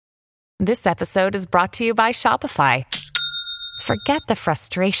This episode is brought to you by Shopify. Forget the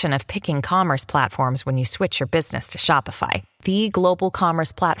frustration of picking commerce platforms when you switch your business to Shopify, the global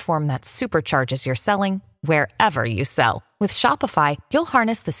commerce platform that supercharges your selling wherever you sell. With Shopify, you'll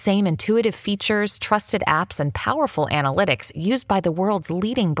harness the same intuitive features, trusted apps, and powerful analytics used by the world's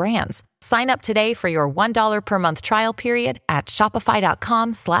leading brands. Sign up today for your $1 per month trial period at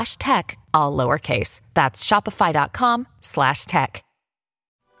shopify.com/tech, all lowercase. That's shopify.com/tech.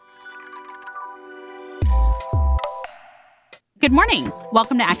 Good morning.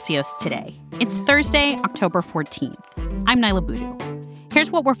 Welcome to Axios Today. It's Thursday, October 14th. I'm Nyla Boodoo.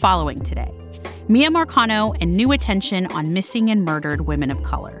 Here's what we're following today. Mia Marcano and new attention on missing and murdered women of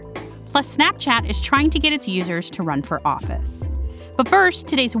color. Plus, Snapchat is trying to get its users to run for office. But first,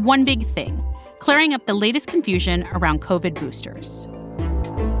 today's one big thing, clearing up the latest confusion around COVID boosters.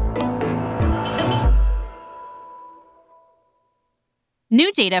 New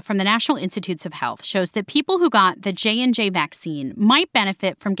data from the National Institutes of Health shows that people who got the J&J vaccine might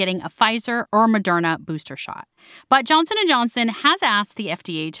benefit from getting a Pfizer or Moderna booster shot. But Johnson & Johnson has asked the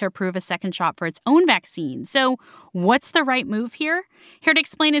FDA to approve a second shot for its own vaccine. So what's the right move here? Here to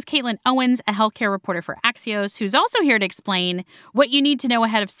explain is Caitlin Owens, a healthcare reporter for Axios, who's also here to explain what you need to know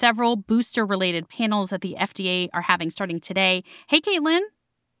ahead of several booster-related panels that the FDA are having starting today. Hey, Caitlin.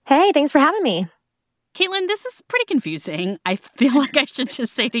 Hey, thanks for having me. Caitlin, this is pretty confusing, I feel like I should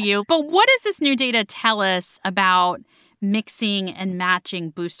just say to you. But what does this new data tell us about mixing and matching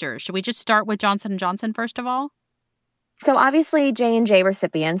boosters? Should we just start with Johnson & Johnson first of all? So obviously, J&J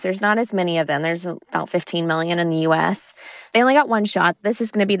recipients, there's not as many of them. There's about 15 million in the U.S. They only got one shot. This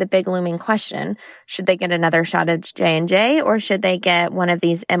is going to be the big looming question. Should they get another shot of J&J or should they get one of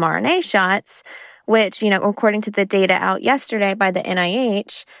these mRNA shots, which, according to the data out yesterday by the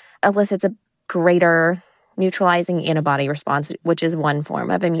NIH, elicits a greater neutralizing antibody response, which is one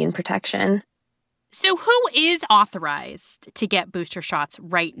form of immune protection. So who is authorized to get booster shots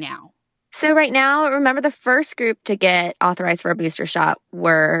right now? So right now, remember the first group to get authorized for a booster shot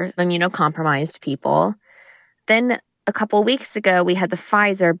were immunocompromised people. Then a couple weeks ago, we had the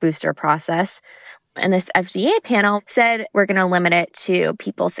Pfizer booster process. And this FDA panel said we're going to limit it to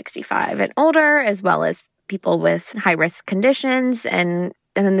people 65 and older, as well as people with high-risk conditions, and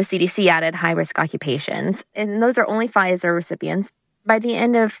then the CDC added high-risk occupations. And those are only Pfizer recipients. By the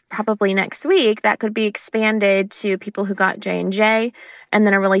end of probably next week, that could be expanded to people who got J&J, and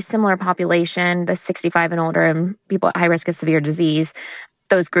then a really similar population, the 65 and older and people at high risk of severe disease.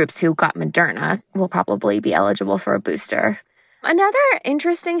 Those groups who got Moderna will probably be eligible for a booster. Another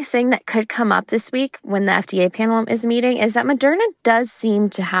interesting thing that could come up this week when the FDA panel is meeting is that Moderna does seem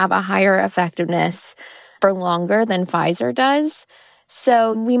to have a higher effectiveness for longer than Pfizer does.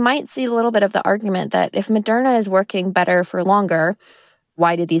 So we might see a little bit of the argument that if Moderna is working better for longer,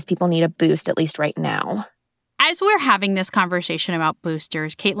 why do these people need a boost, at least right now? As we're having this conversation about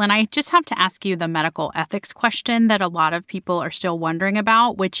boosters, Caitlin, I just have to ask you the medical ethics question that a lot of people are still wondering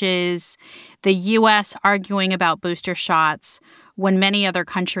about, which is the U.S. arguing about booster shots when many other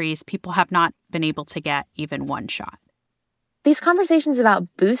countries, people have not been able to get even one shot. These conversations about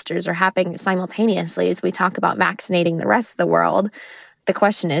boosters are happening simultaneously as we talk about vaccinating the rest of the world. The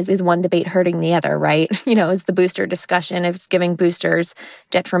question is one debate hurting the other, right? Is the booster discussion, if it's giving boosters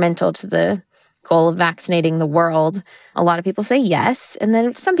detrimental to the goal of vaccinating the world? A lot of people say yes. And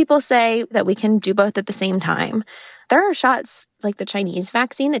then some people say that we can do both at the same time. There are shots like the Chinese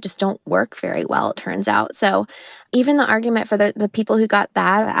vaccine that just don't work very well, it turns out. So even the argument for the people who got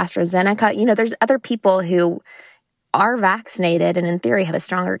that, AstraZeneca, there's other people who are vaccinated and in theory have a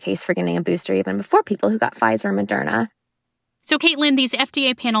stronger case for getting a booster even before people who got Pfizer and Moderna. So, Caitlin, these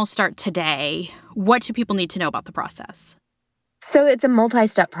FDA panels start today. What do people need to know about the process? So it's a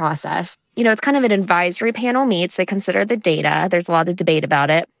multi-step process. It's kind of an advisory panel meets. They consider the data. There's a lot of debate about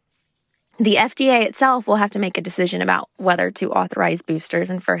it. The FDA itself will have to make a decision about whether to authorize boosters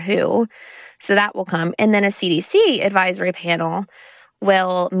and for who. So that will come. And then a CDC advisory panel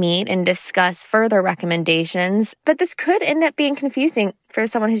will meet and discuss further recommendations. But this could end up being confusing for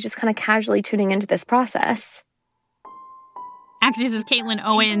someone who's just kind of casually tuning into this process. Axios' Caitlin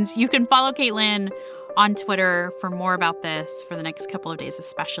Owens. You can follow Caitlin on Twitter for more about this for the next couple of days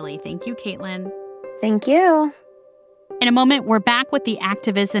especially. Thank you, Caitlin. Thank you. In a moment, we're back with the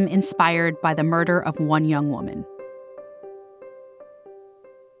activism inspired by the murder of one young woman.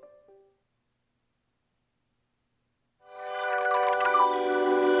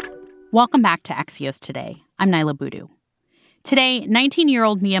 Welcome back to Axios Today. I'm Nyla Boodoo. Today,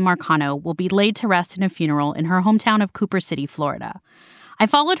 19-year-old Mia Marcano will be laid to rest in a funeral in her hometown of Cooper City, Florida.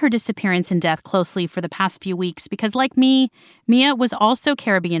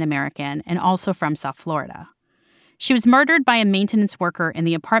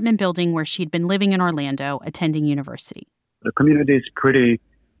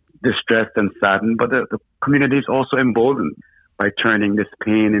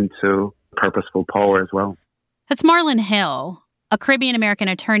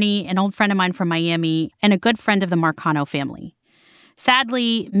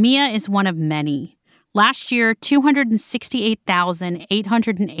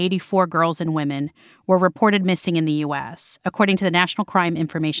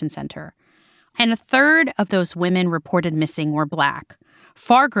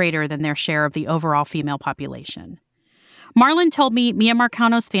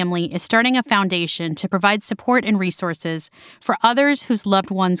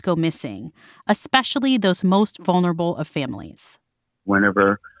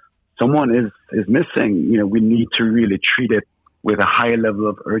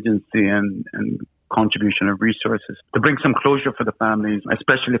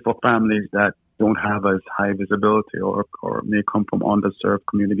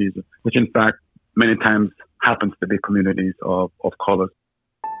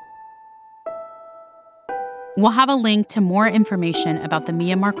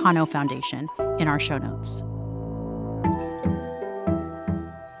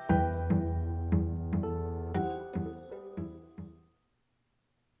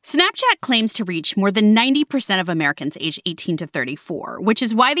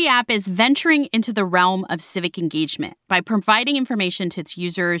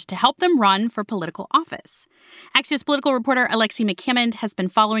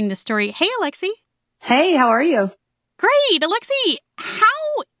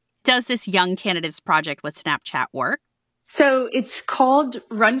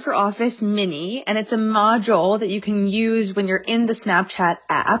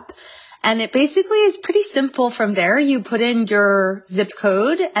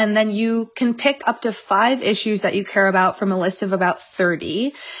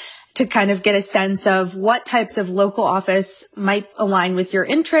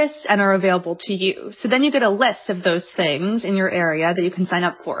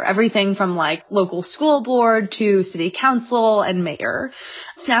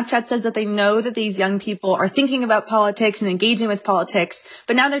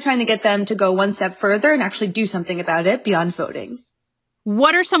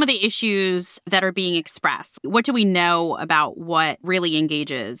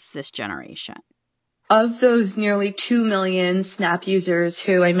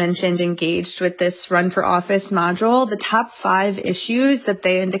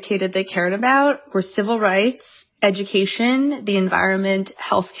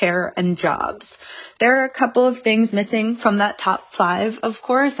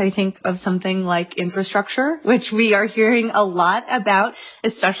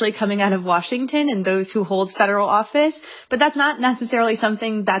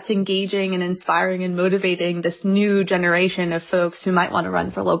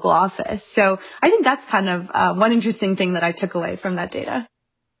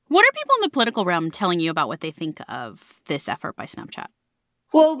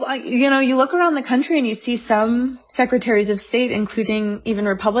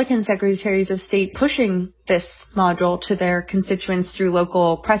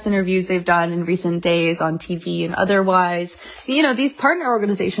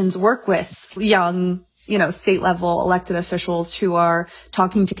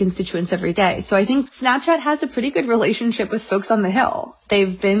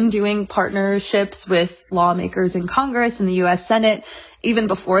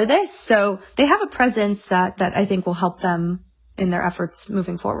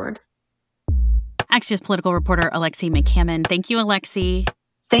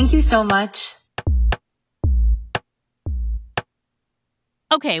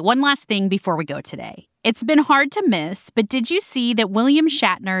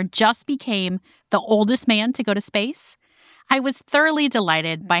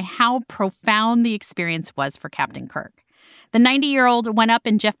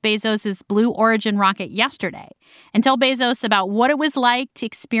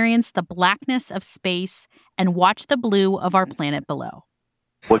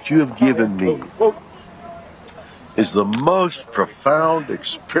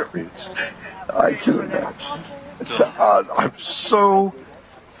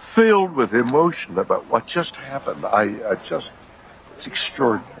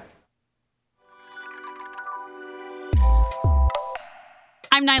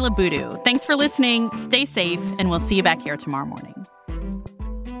 I'm Nyla Boodoo. Thanks for listening. Stay safe, and we'll see you back here tomorrow morning.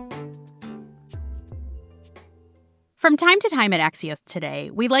 From time to time at Axios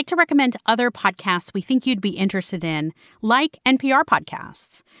Today, we like to recommend other podcasts we think you'd be interested in, like NPR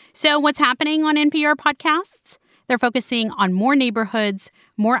podcasts. So what's happening on NPR podcasts? They're focusing on more neighborhoods,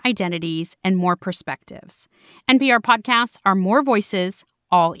 more identities, and more perspectives. NPR podcasts are more voices,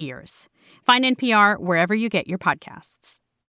 all ears. Find NPR wherever you get your podcasts.